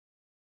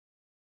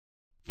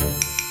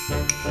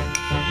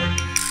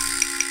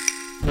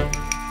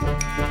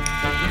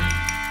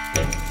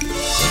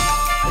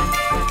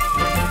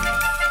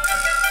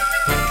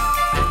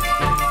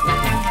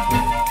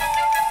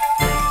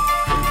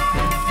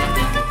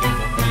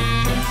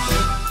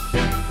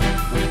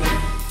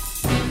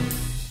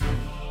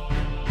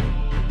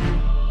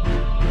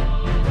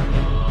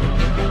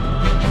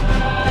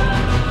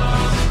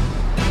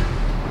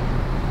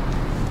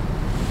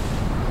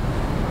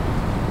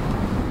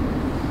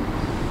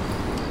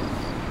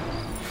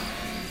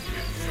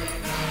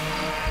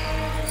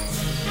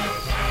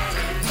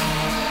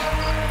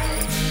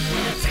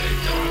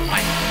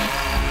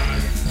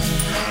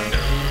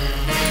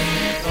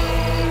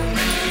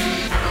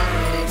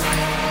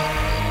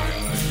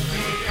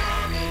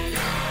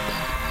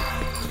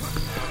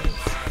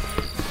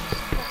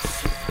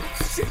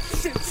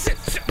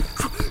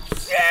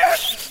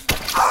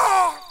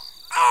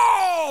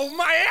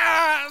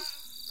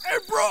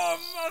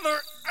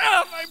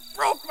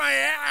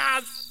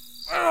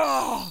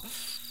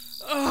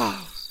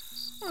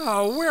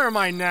Where am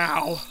I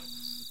now?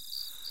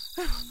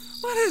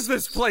 What is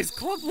this place?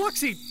 Club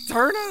Lux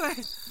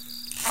Aeterna?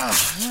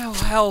 Well,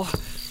 hell.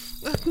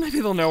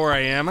 Maybe they'll know where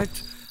I am. I'll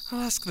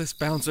ask this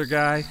bouncer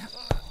guy.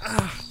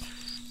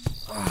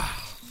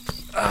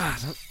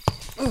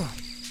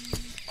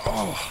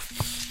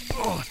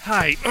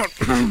 Hi.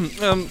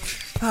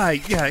 Hi,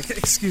 yeah,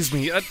 excuse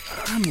me.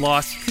 I'm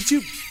lost. Could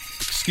you...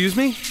 Excuse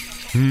me?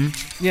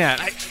 Yeah,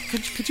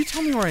 could you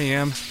tell me where I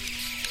am?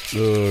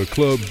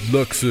 Club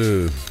Lux,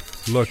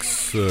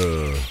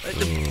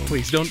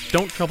 Please,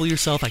 don't trouble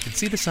yourself. I can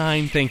see the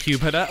sign, thank you.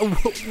 But,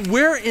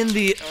 where in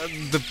the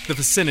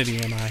vicinity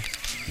am I?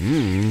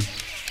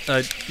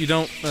 You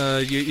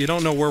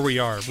don't know where we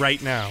are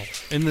right now,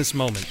 in this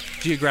moment,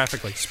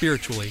 geographically,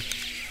 spiritually.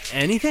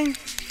 Anything?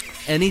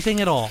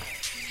 Anything at all?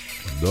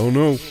 Don't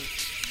know.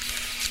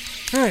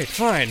 Alright,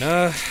 fine.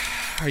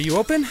 Are you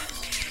open?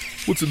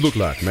 What's it look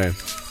like, man?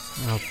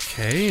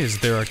 Okay, is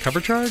there a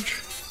cover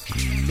charge?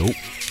 Nope.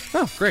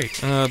 Oh,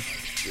 great. I'm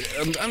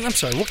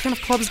sorry, what kind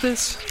of club is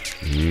this?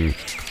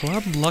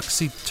 Club Lux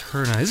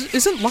Aeterna.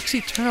 Isn't Lux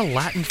Aeterna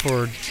Latin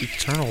for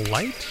eternal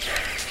light?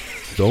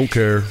 Don't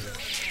care.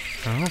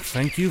 Oh,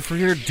 thank you for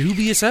your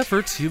dubious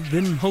efforts. You've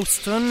been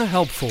most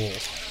unhelpful.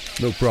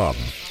 No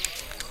problem.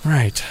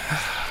 Right.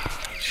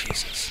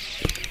 Jesus.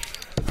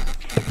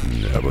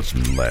 How about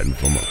some Latin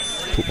for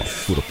put my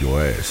foot up your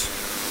ass?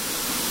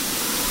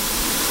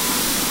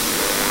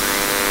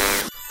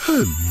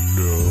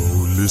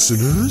 Hello,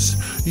 listeners.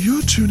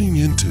 You're tuning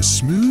in to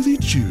Smoothie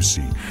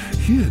Juicy,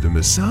 here to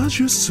massage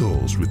your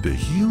souls with the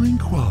healing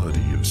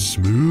quality of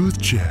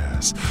smooth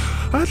jazz.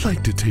 I'd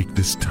like to take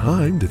this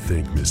time to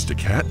thank Mr.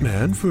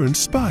 Catman for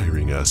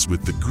inspiring us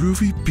with the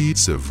groovy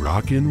beats of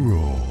rock and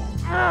roll.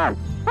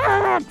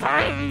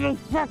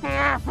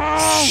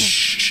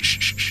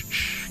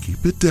 Shh.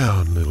 Keep it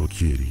down, little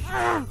kitty,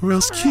 or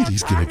else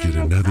Kitty's gonna get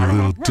another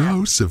little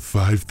dose of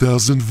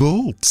 5,000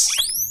 volts.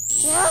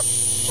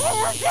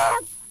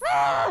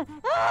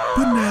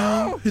 But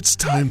now it's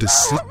time to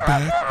sit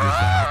back,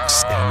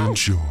 relax, and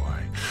enjoy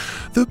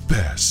the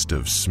best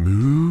of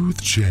smooth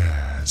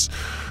jazz.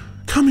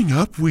 Coming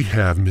up, we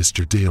have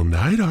Mr. Dale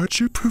Night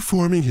Archer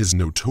performing his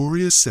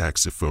notorious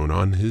saxophone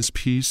on his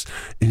piece,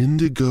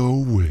 Indigo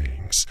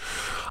Wings.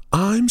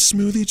 I'm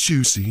Smoothie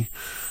Juicy.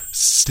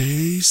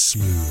 Stay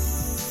smooth.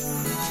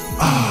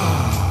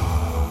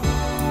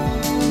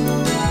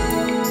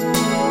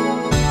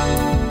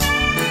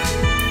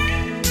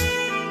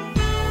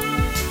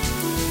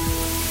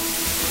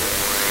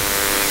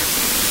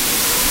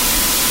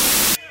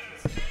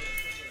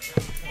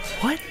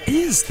 What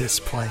is this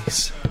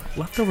place?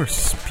 Leftover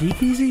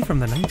speakeasy from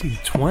the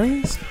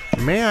 1920s?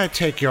 May I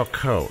take your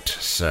coat,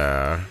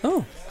 sir?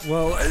 Oh,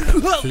 well...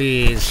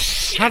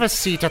 Please, have a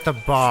seat at the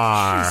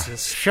bar.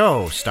 Jesus.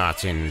 Show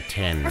starts in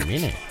 10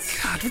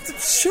 minutes. God,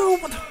 show?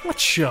 What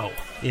show?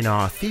 In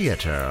our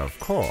theater, of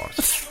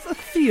course. A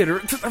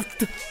theater?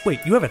 Wait,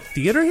 you have a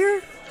theater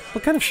here?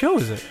 What kind of show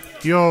is it?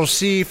 You'll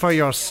see for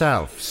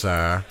yourself,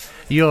 sir.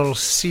 You'll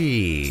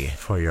see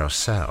for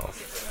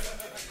yourself.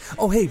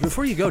 Oh, hey,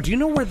 before you go, do you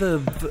know where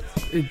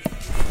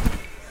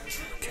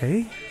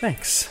Okay,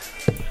 thanks.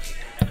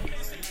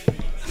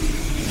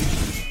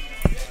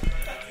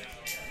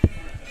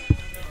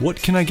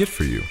 What can I get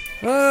for you?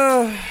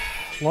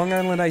 Long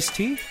Island iced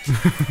tea?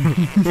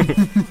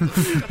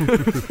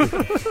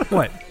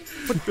 What?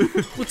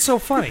 What's so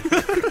funny? Hey,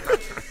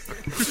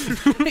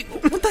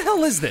 what the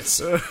hell is this?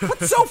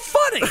 What's so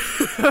funny?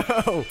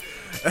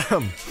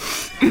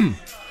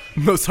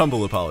 Most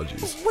humble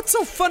apologies. What's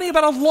so funny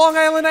about a Long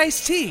Island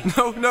iced tea?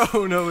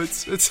 No,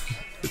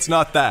 it's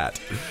not that.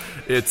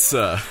 It's,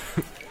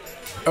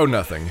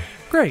 nothing.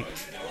 Great.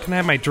 Can I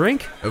have my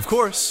drink? Of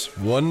course,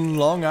 one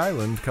Long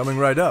Island coming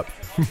right up.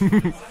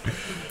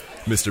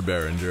 Mr.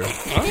 Behringer.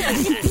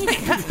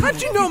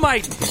 How'd you know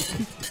my...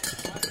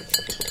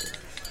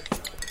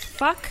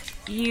 Fuck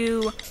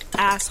you,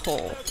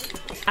 asshole.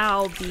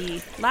 I'll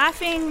be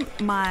laughing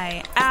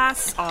my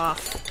ass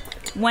off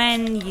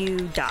when you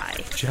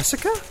die.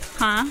 Jessica?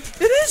 Huh?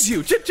 It is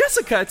you!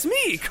 Jessica, it's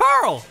me,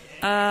 Carl!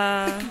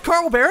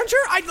 Carl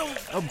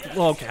Behringer?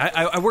 Okay,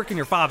 I work in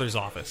your father's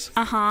office.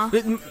 Uh-huh.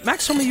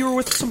 Max told me you were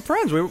with some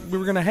friends. We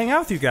were gonna hang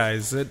out with you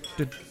guys.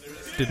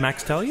 Did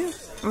Max tell you?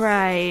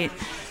 Right.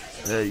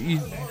 You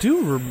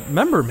do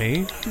remember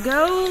me.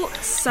 Go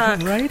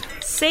suck Right?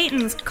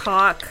 Satan's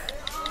cock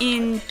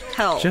in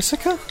hell.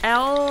 Jessica?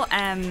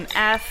 LMFAO.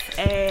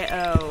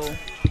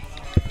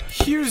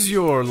 Here's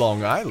your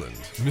Long Island,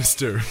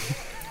 Mr.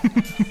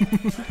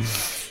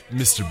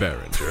 Mr.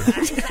 Behringer.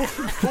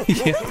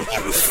 Yeah,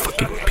 you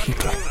fucking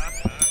people.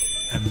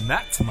 And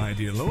that, my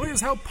dear Lord,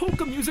 is how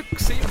polka music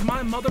saved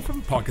my mother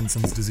from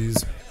Parkinson's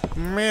disease.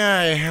 May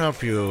I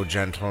help you,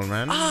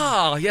 gentlemen?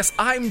 Ah, yes,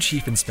 I'm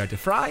Chief Inspector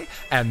Fry,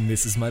 and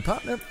this is my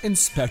partner,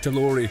 Inspector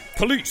Laurie.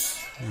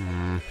 Police!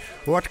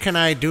 What can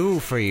I do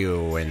for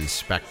you,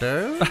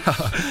 Inspector?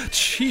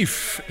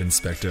 Chief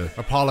Inspector.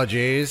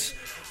 Apologies.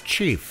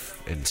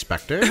 Chief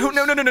Inspector. Oh,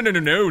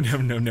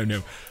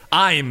 no.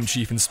 I'm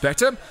Chief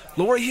Inspector.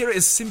 Laurie here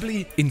is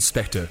simply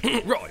Inspector.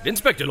 Right,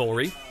 Inspector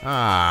Laurie.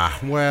 Ah,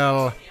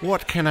 well,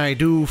 what can I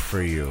do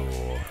for you,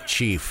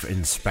 Chief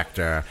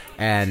Inspector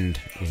and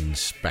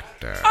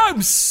Inspector?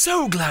 I'm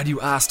so glad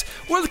you asked.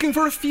 We're looking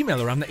for a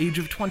female around the age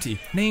of 20,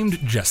 named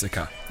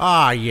Jessica.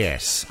 Ah,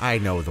 yes, I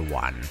know the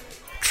one.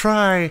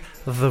 Try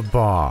the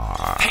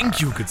bar.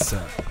 Thank you, good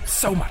sir.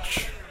 So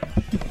much.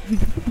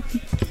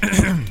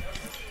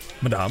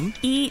 Madame?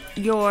 Eat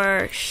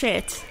your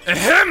shit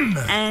Ahem!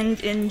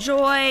 and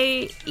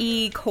enjoy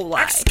E.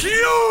 coli.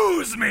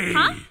 Excuse me!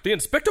 Huh? The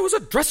inspector was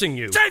addressing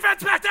you. Chief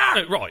Inspector!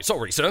 Right,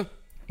 sorry, sir.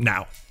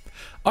 Now,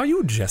 are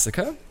you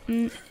Jessica?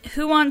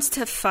 Who wants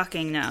to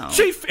fucking know?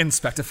 Chief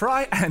Inspector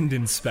Fry and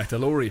Inspector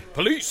Laurie.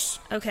 Police.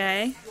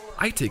 Okay.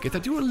 I take it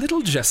that you're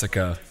little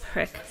Jessica.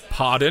 Prick.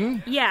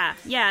 Pardon? Yeah,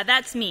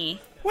 that's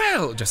me.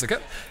 Well,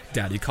 Jessica,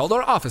 Daddy called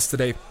our office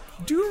today.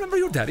 Do you remember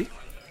your daddy?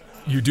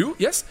 You do?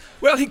 Yes?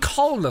 Well, he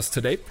called us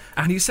today,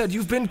 and he said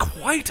you've been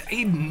quite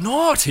a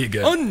naughty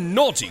girl. A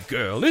naughty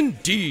girl,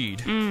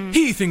 indeed.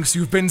 He thinks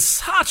you've been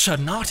such a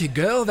naughty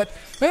girl that,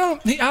 well,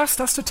 he asked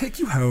us to take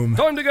you home.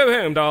 Time to go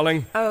home,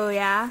 darling. Oh,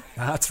 yeah?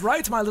 That's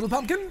right, my little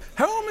pumpkin.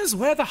 Home is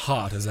where the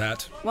heart is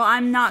at. Well,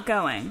 I'm not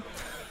going.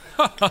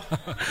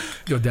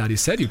 Your daddy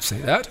said you'd say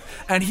that,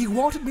 and he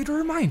wanted me to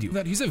remind you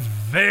that he's a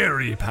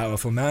very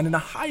powerful man in a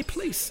high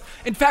place.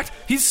 In fact,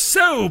 he's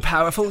so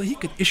powerful he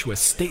could issue a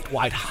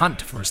statewide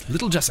hunt for his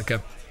little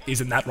Jessica.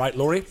 Isn't that right,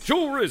 Laurie?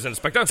 Sure is,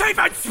 Inspector. Chief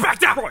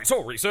Inspector! Right,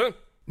 sorry, sir.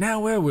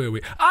 Now, where were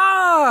we?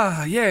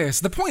 Ah,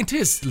 yes, the point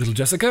is, little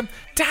Jessica,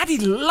 Daddy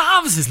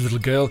loves his little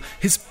girl,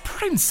 his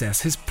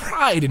princess, his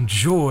pride and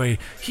joy.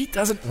 He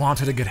doesn't want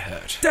her to get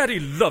hurt. Daddy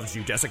loves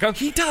you, Jessica.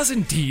 He does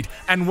indeed,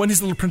 and when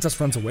his little princess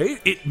runs away,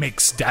 it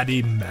makes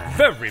Daddy mad.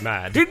 Very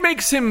mad. It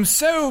makes him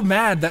so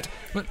mad that...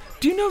 Well,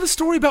 do you know the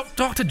story about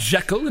Dr.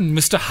 Jekyll and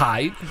Mr.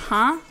 Hyde?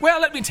 Huh? Well,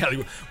 let me tell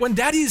you, when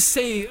daddies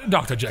say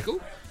Dr.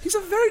 Jekyll, he's a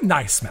very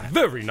nice man.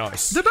 Very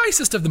nice. The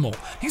nicest of them all.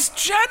 He's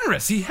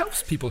generous. He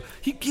helps people.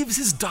 He gives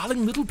his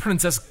darling little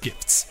princess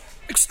gifts.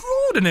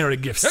 Extraordinary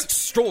gifts.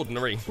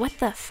 Extraordinary. What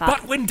the fuck?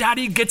 But when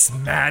Daddy gets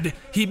mad,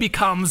 he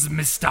becomes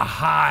Mr.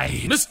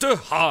 Hyde. Mr.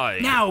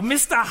 Hyde. Now,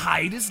 Mr.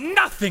 Hyde is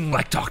nothing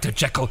like Dr.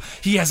 Jekyll.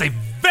 He has a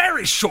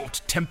very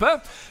short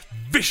temper,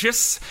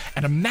 vicious,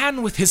 and a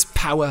man with his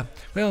power.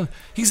 Well,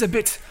 he's a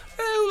bit,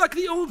 like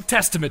the Old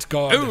Testament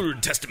God.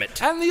 Old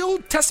Testament. And the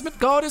Old Testament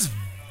God is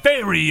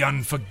very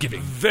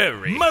unforgiving.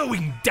 Very.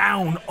 Mowing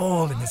down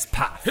all in his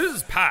path.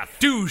 His path.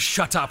 Do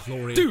shut up,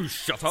 Laurie. Do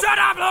shut up. Shut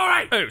up,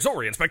 Laurie! Oh,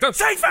 sorry, Inspector.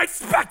 Chief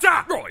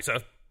Inspector! Right, sir.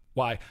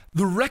 Why,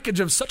 the wreckage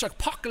of such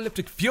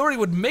apocalyptic fury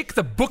would make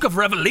the Book of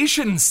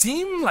Revelation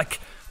seem like...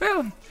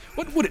 Well,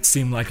 what would it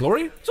seem like,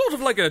 Laurie? Sort of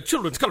like a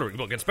children's colouring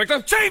book,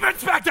 Inspector. Chief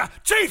Inspector!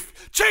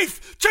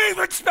 Chief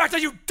Inspector,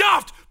 you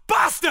daft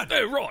bastard!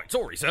 Oh, right,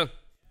 sorry, sir.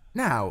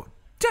 Now,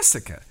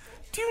 Jessica,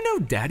 do you know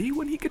Daddy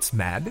when he gets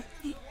mad?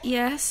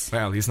 Yes?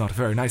 Well, he's not a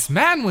very nice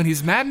man when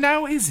he's mad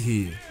now, is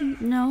he?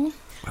 No?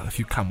 Well, if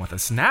you come with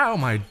us now,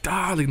 my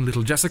darling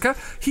little Jessica,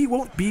 he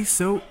won't be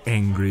so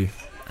angry.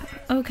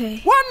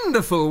 Okay.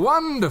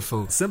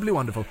 Wonderful. Simply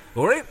wonderful.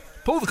 Laurie,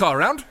 pull the car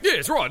around.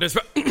 Yes, right,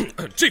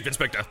 Chief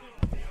Inspector.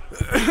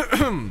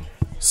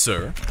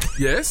 Sir,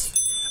 Yes?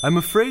 I'm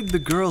afraid the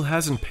girl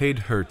hasn't paid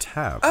her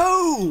tab.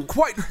 Oh,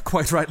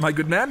 quite right, my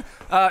good man.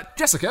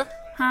 Jessica?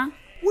 Huh?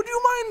 Would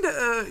you mind,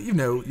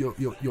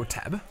 your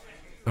tab?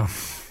 Oh,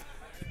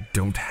 you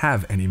don't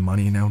have any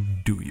money now,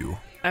 do you?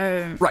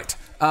 Right.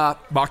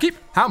 Barkeep,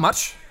 how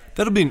much?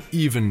 That'll be an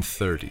even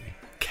 30.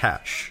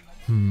 Cash.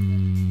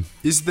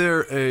 Is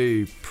there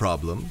a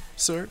problem,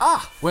 sir?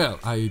 Ah, well,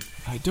 I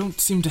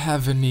don't seem to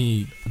have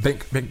any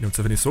banknotes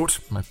of any sort.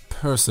 My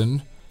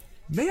person.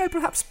 May I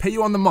perhaps pay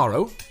you on the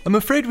morrow? I'm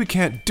afraid we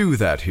can't do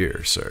that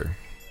here, sir.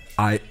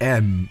 I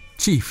am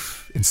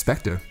Chief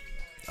Inspector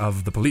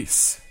of the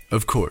police.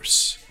 Of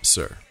course,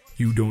 sir.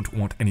 You don't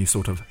want any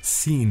sort of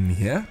scene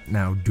here,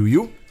 now do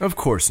you? Of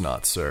course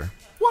not, sir.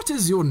 What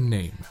is your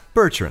name?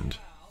 Bertrand,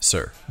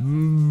 sir.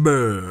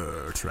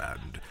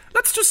 Bertrand.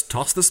 Let's just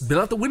toss this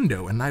bill out the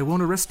window, and I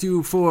won't arrest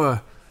you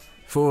for...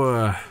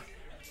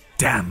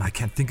 Damn, I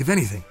can't think of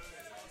anything.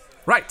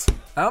 Right,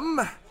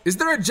 is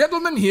there a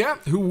gentleman here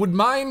who would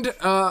mind,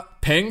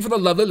 paying for the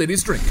lovely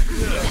lady's drink?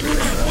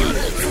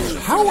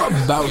 How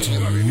about you?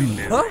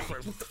 Huh?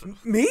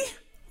 Me?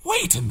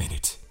 Wait a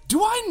minute.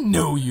 Do I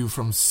know you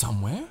from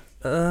somewhere?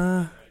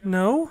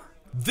 No?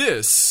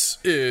 This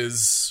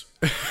is...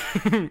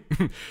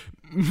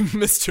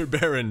 Mr.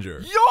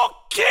 Behringer. You're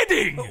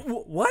kidding!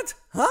 What?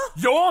 Huh?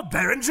 You're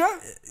Behringer?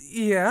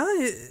 Yeah?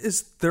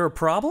 Is there a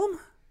problem?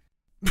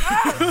 I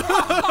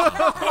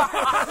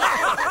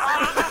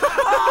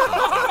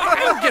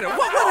don't get it.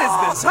 What is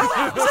this?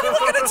 Huh? Is anyone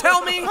going to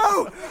tell me?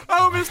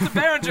 Oh, Mr.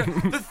 Behringer,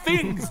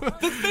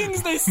 the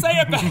things they say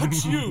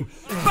about you.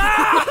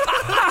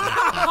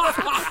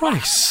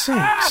 Christ's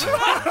sakes.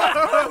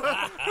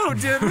 Oh,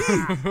 dear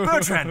me.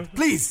 Bertrand,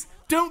 please,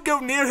 Don't go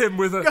near him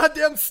with a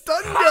Goddamn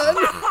stun gun!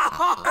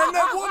 And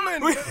that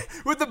woman!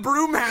 with the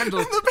broom handle.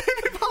 And the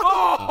baby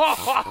bottle!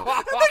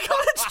 And the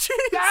cottage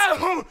cheese!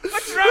 Oh,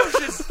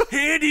 atrocious,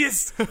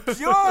 hideous,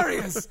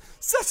 furious.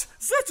 Such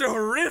a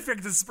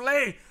horrific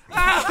display.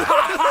 What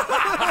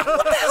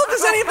the hell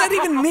does any of that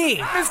even mean?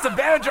 Mr.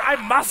 Badger, I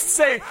must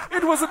say,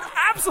 it was an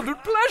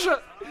absolute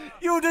pleasure.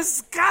 You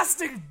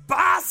disgusting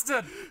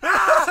bastard.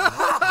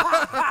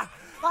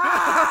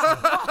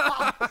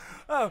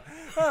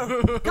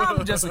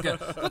 Come, Jessica.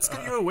 Let's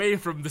get you away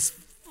from this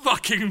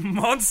fucking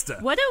monster.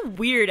 What a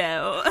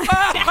weirdo.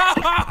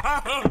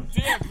 Oh,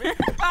 damn me.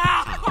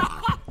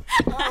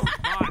 Oh,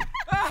 God.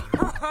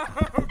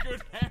 Oh,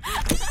 good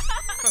heavens.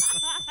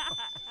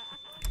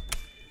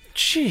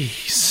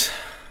 Jeez.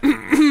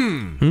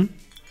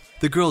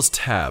 The girl's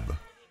tab.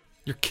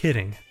 You're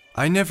kidding.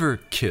 I never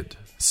kid,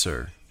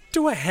 sir.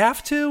 Do I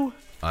have to?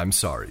 I'm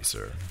sorry,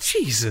 sir.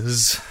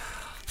 Jesus.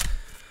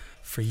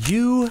 For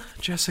you,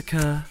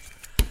 Jessica,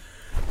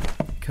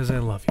 because I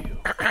love you.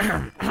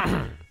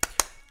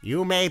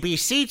 You may be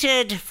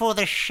seated for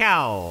the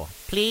show.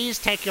 Please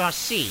take your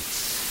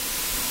seats.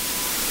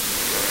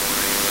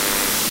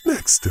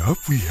 Next up,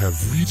 we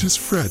have Regis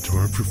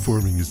Fradhorn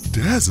performing his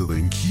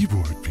dazzling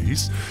keyboard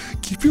piece,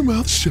 Keep Your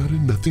Mouth Shut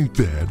and Nothing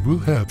Bad Will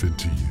Happen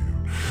to You.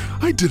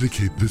 I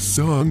dedicate this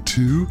song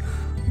to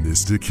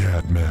Mr.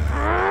 Catman.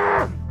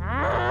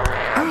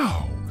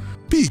 Ow!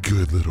 Be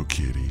good, little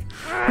kitty,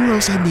 or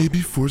else I may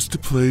be forced to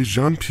play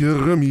Jean-Pierre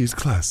Ramy's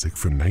classic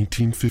from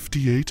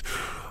 1958.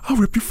 I'll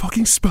rip your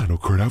fucking spinal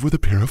cord out with a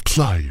pair of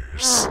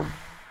pliers.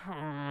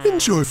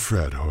 Enjoy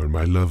Fradhorn,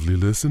 my lovely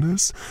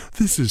listeners.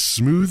 This is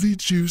Smoothie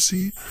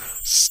Juicy.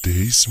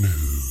 Stay smooth.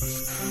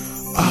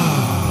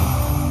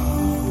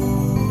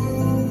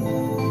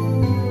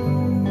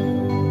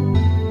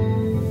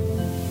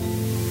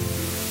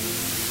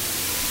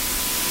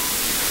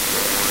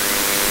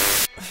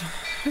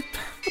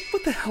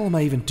 What the hell am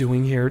I even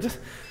doing here?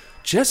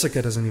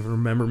 Jessica doesn't even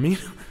remember me.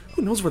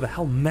 Who knows where the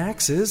hell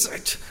Max is?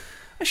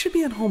 I should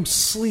be at home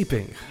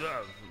sleeping.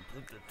 I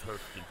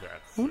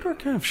wonder what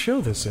kind of show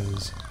this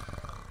is.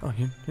 Oh,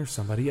 here's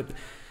somebody.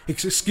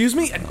 Excuse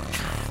me?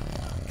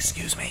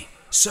 Excuse me.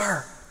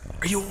 Sir,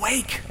 are you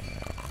awake?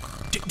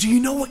 Do you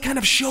know what kind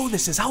of show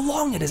this is? How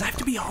long it is? I have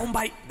to be home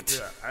by...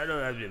 Yeah, I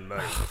don't have your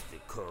money, Mr.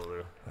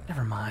 Kohler.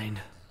 Never mind.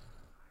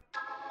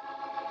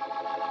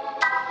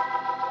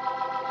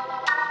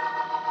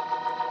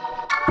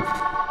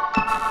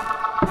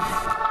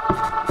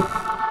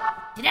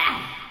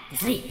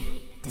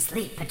 To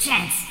sleep,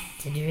 perchance,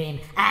 to dream.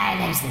 Aye,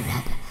 there's the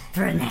rub.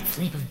 For in that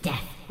sleep of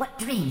death, what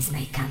dreams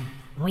may come,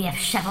 when we have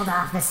shuffled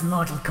off this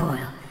mortal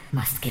coil,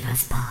 must give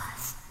us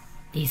pause.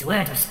 These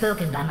words were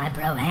spoken by my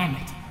bro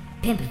Hamlet,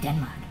 pimp of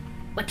Denmark.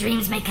 What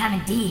dreams may come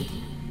indeed.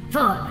 For,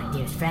 my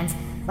dearest friends,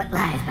 what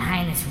lies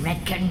behind this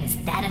red curtain is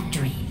that of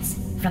dreams.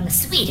 From the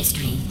sweetest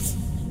dreams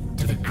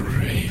to the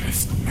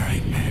gravest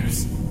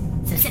nightmares.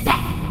 So sit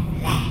back,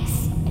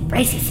 relax, and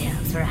brace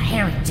yourselves for a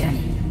harrowing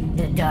journey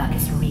into the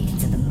darkest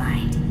regions of the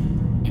mind.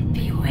 And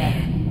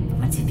beware, for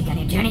once you've begun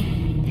your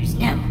journey, there's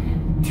no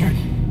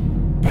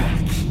turning back.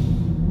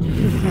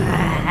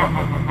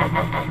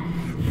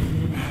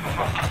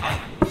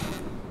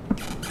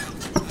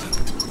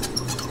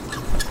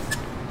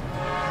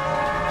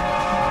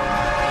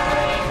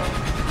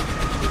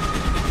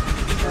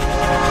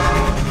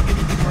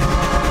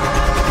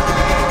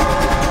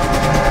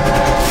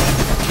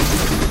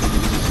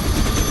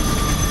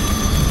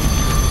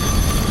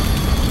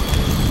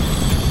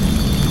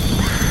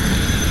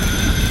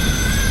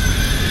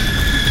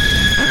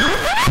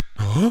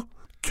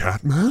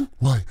 Catman?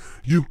 Why,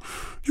 you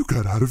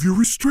got out of your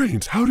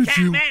restraints. How did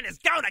you... Catman is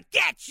gonna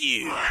get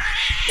you!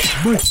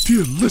 My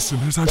dear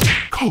listeners, I've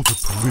called the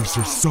police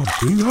or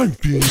something. I'm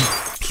being...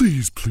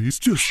 Please,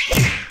 just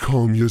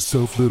calm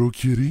yourself, little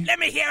kitty. Let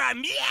me hear a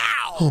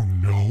meow! Oh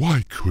no,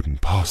 I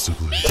couldn't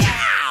possibly.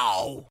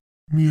 Meow!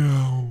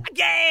 Meow.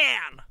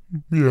 Again!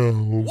 Meow.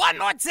 One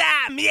more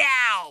time,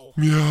 meow!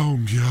 Meow,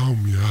 meow,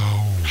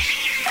 meow.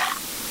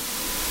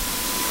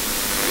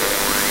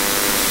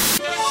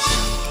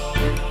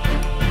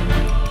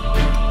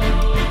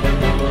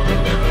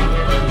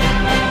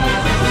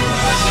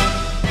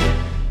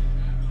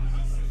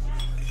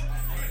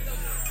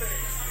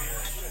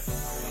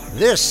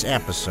 This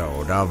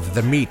episode of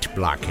The Meat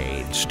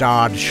Blockade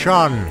starred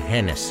Sean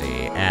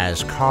Hennessy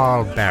as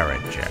Carl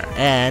Barringer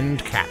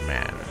and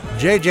Catman,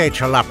 J.J.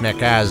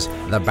 Chalupnik as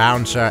the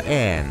Bouncer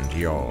and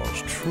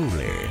yours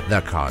truly, the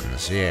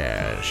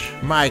Concierge,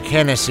 Mike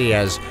Hennessy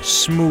as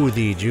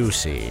Smoothie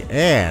Juicy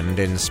and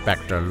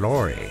Inspector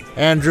Laurie,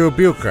 Andrew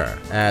Bucher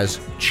as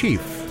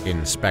Chief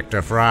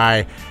Inspector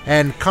Fry,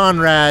 and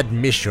Conrad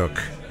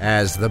Mishuk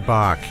as the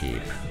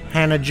Barkeep,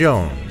 Hannah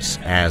Jones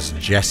as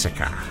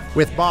Jessica,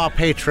 with bar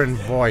patron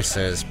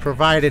voices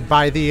provided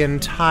by the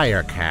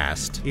entire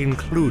cast,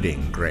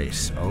 including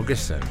Grace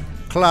Ogeson.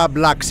 Club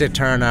Lux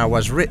Aeterna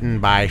was written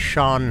by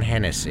Sean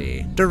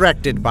Hennessy,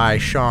 directed by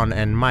Sean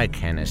and Mike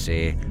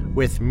Hennessy,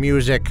 with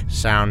music,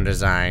 sound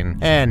design,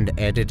 and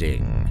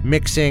editing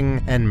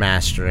Mixing and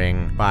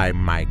mastering by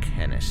Mike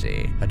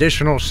Hennessy.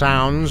 Additional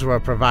sounds were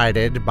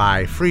provided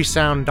by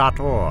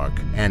freesound.org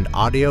and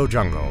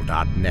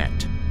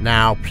audiojungle.net.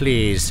 Now,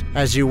 please,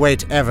 as you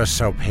wait ever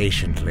so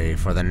patiently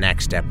for the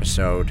next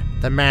episode,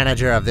 the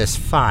manager of this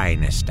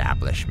fine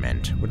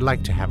establishment would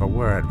like to have a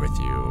word with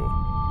you.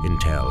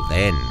 Until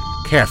then,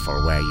 careful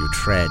where you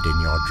tread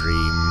in your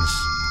dreams,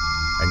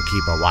 and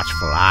keep a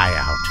watchful eye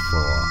out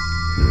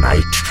for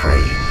night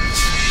trains.